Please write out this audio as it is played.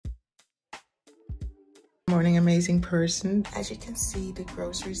Morning, amazing person. As you can see, the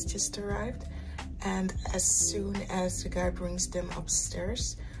groceries just arrived, and as soon as the guy brings them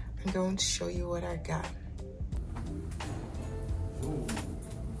upstairs, I'm going to show you what I got.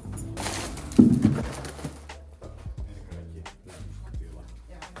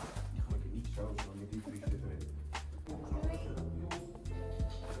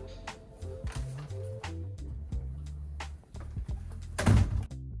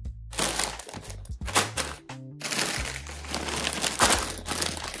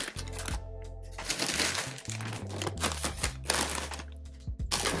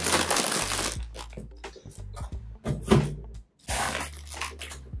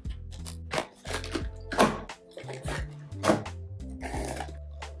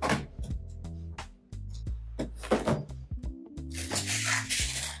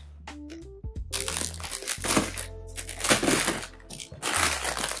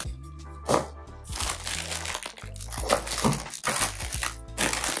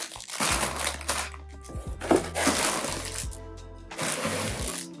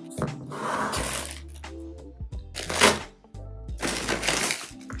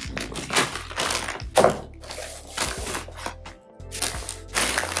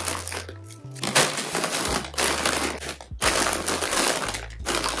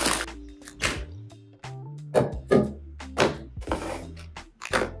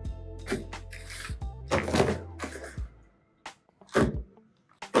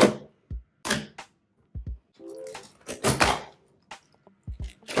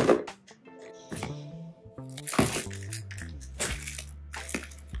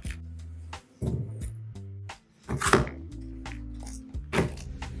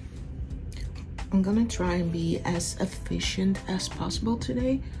 I'm gonna try and be as efficient as possible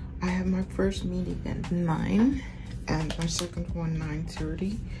today. I have my first meeting at 9 and my second one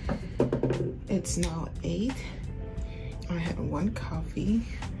 9:30. It's now 8. I had one coffee.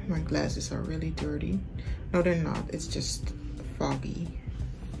 My glasses are really dirty. No, they're not. It's just foggy.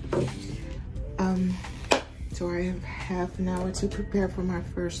 So I have half an hour to prepare for my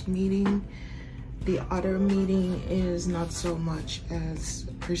first meeting. The other meeting is not so much as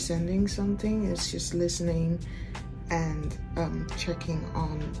presenting something, it's just listening and checking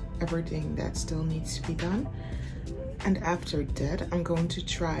on everything that still needs to be done. And after that, I'm going to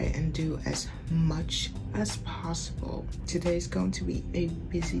try and do as much as possible. Today's going to be a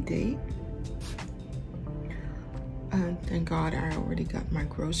busy day. And thank God I already got my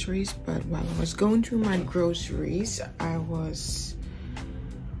groceries, but while I was going through my groceries, I was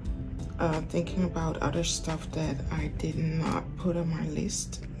thinking about other stuff that I did not put on my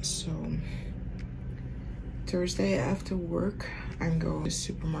list. So Thursday after work, I'm going to the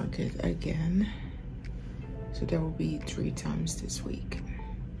supermarket again. So that will be 3 times this week.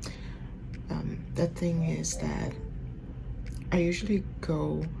 The thing is that I usually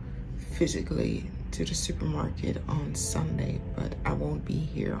go physically to the supermarket on Sunday, but I won't be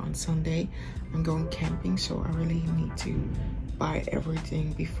here on Sunday. I'm going camping, so I really need to buy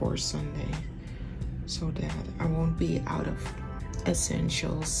everything before Sunday so that I won't be out of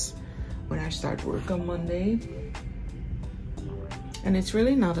essentials when I start work on Monday. And it's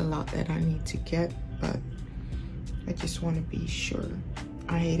really not a lot that I need to get, but I just want to be sure.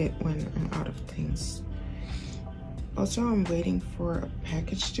 I hate it when I'm out of things. Also, I'm waiting for a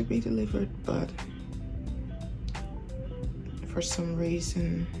package to be delivered, but for some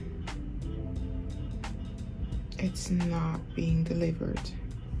reason it's not being delivered.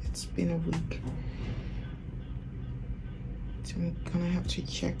 It's been a week, so I'm gonna have to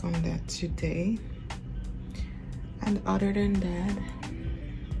check on that today. And other than that,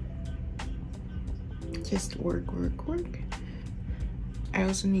 just work. I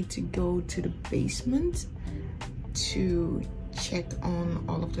also need to go to the basement to check on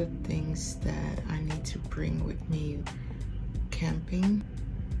all of the things that I need to bring with me camping.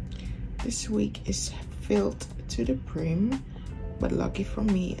 This week is filled to the brim, but lucky for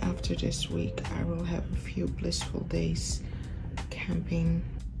me, after this week I will have a few blissful days camping.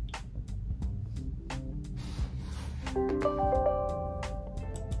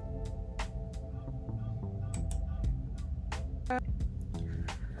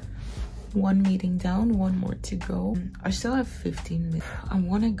 One meeting down, one more to go. I still have 15 minutes. I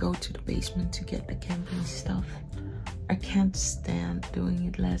want to go to the basement to get the camping stuff. I can't stand doing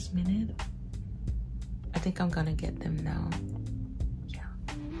it last minute. I think I'm gonna get them now. Yeah.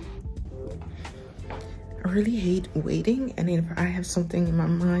 I really hate waiting, and if I have something in my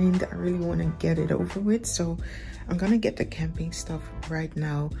mind, I really want to get it over with. So I'm gonna get the camping stuff right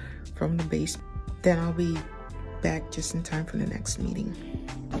now from the basement. Then I'll be back just in time for the next meeting.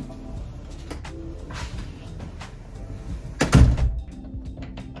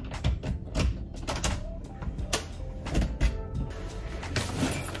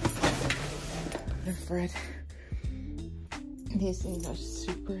 favorite. These things are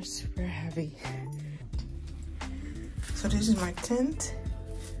super, super heavy. So this is my tent,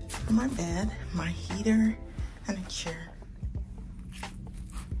 my bed, my heater, and a chair.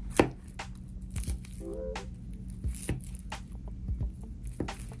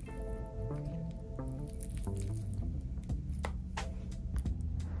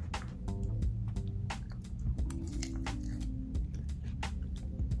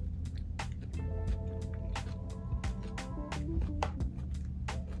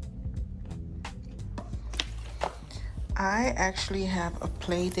 I actually have a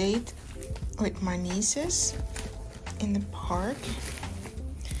play date with my nieces in the park.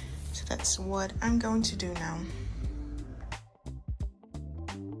 So that's what I'm going to do now.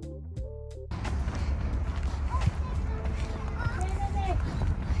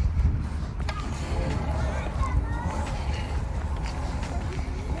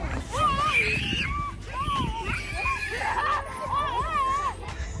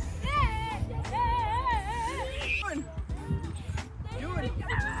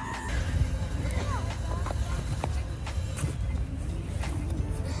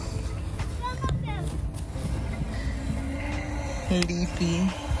 Leafy.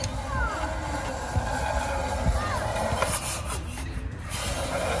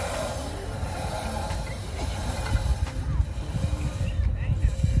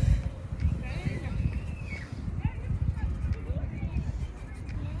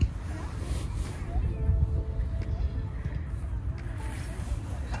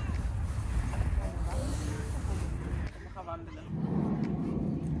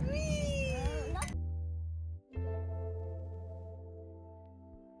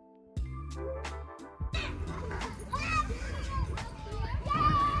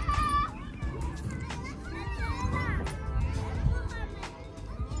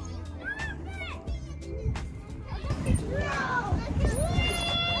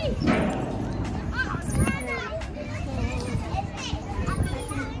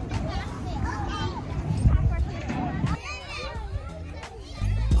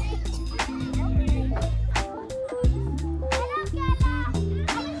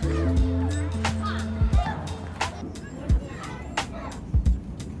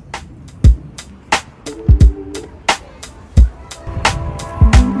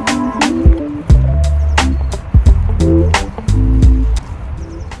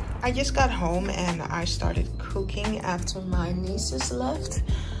 I just got home and I started cooking after my nieces left.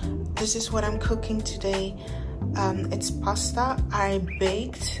 This is what I'm cooking today. It's pasta. I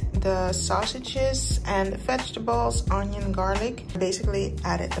baked the sausages and the vegetables, onion, garlic. Basically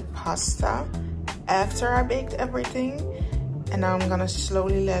added the pasta after I baked everything. And now I'm gonna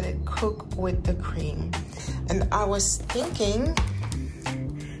slowly let it cook with the cream. And I was thinking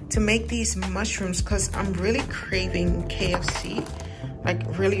to make these mushrooms because I'm really craving KFC. Like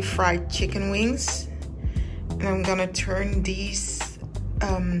really fried chicken wings, and I'm gonna turn these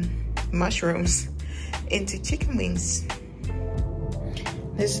mushrooms into chicken wings.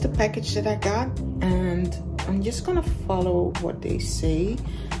 This is the package that I got, and I'm just gonna follow what they say.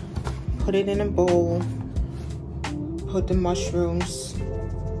 Put it in a bowl, put the mushrooms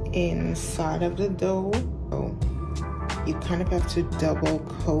inside of the dough. So you kind of have to double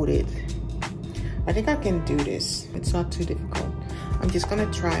coat it. I think I can do this. It's not too difficult. I'm just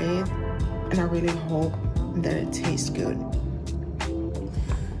gonna try it, and I really hope that it tastes good.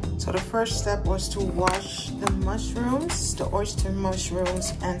 So the first step was to wash the mushrooms, the oyster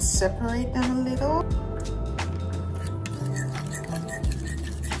mushrooms, and separate them a little.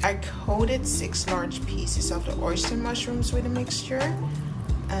 I coated 6 large pieces of the oyster mushrooms with a mixture,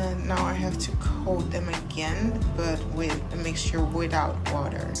 and now I have to coat them again, but with a mixture without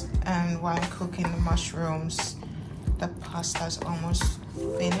water. And while cooking the mushrooms, the pasta is almost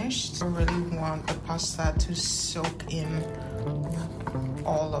finished. I really want the pasta to soak in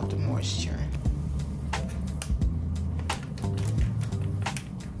all of the moisture.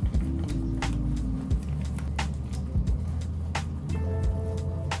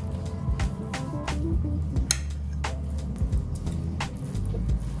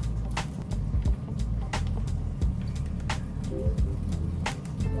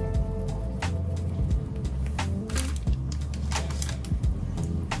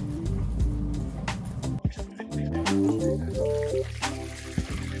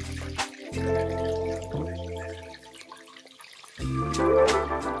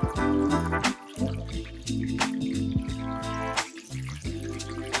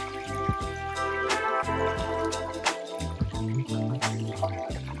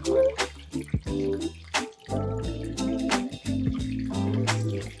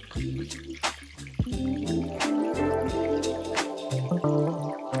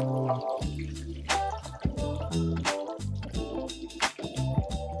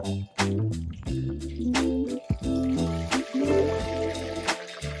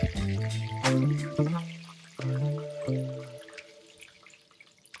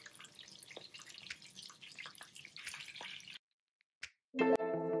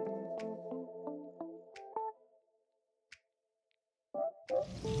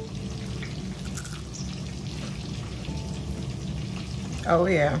 Oh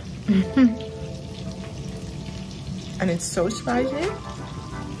yeah. And it's so spicy.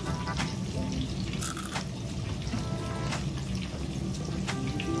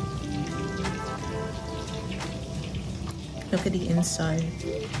 Look at the inside.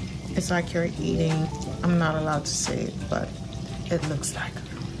 It's like you're eating, I'm not allowed to say it, but it looks like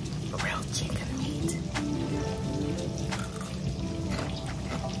real chicken meat.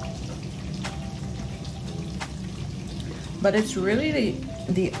 But it's really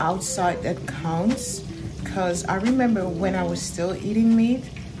the outside that counts, because I remember when I was still eating meat,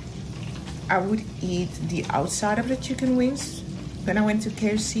 I would eat the outside of the chicken wings when I went to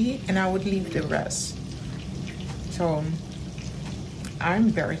KFC, and I would leave the rest. So I'm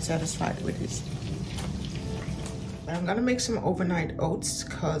very satisfied with this. I'm gonna make some overnight oats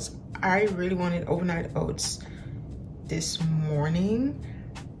because I really wanted overnight oats this morning,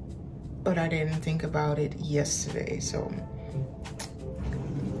 but I didn't think about it yesterday. So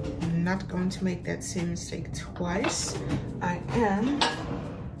I'm not going to make that same mistake twice. I am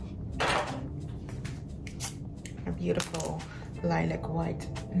a beautiful lilac white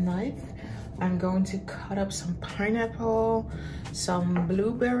knife. I'm going to cut up some pineapple, some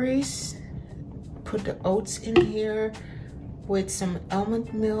blueberries, put the oats in here with some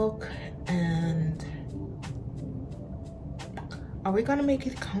almond milk, and are we gonna make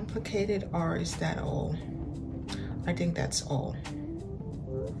it complicated or is that all? I think that's all.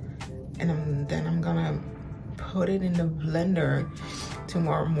 And then I'm gonna put it in the blender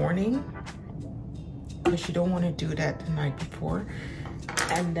tomorrow morning, because you don't want to do that the night before.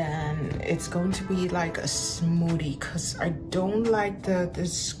 And then it's going to be like a smoothie, because I don't like the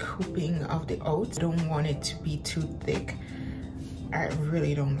scooping of the oats. I don't want it to be too thick. I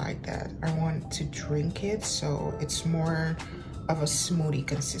really don't like that. I want to drink it, so it's more of a smoothie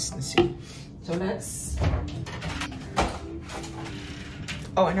consistency. So let's...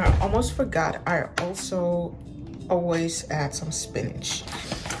 Oh, and I almost forgot, I also always add some spinach,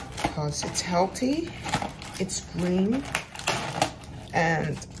 because it's healthy, it's green,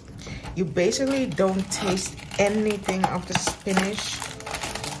 and you basically don't taste anything of the spinach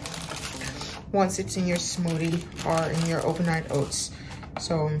once it's in your smoothie or in your overnight oats.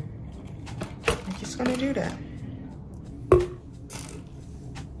 So I'm just gonna do that.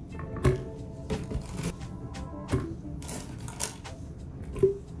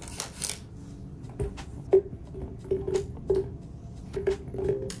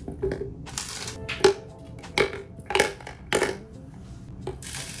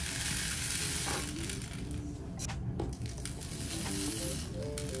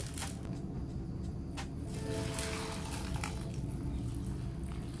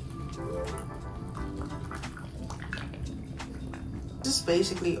 This is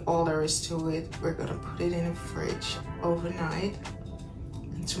basically all there is to it. We're gonna put it in the fridge overnight,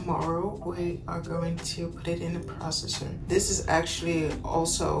 and tomorrow we are going to put it in the processor. This is actually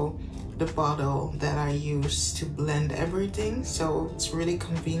also the bottle that I use to blend everything, so it's really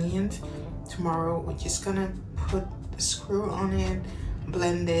convenient. Tomorrow we're just gonna put the screw on it,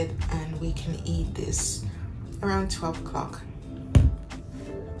 blend it, and we can eat this around 12 o'clock.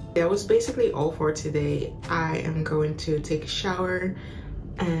 That was basically all for today. I am going to take a shower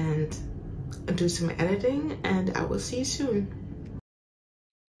and do some editing, and I will see you soon.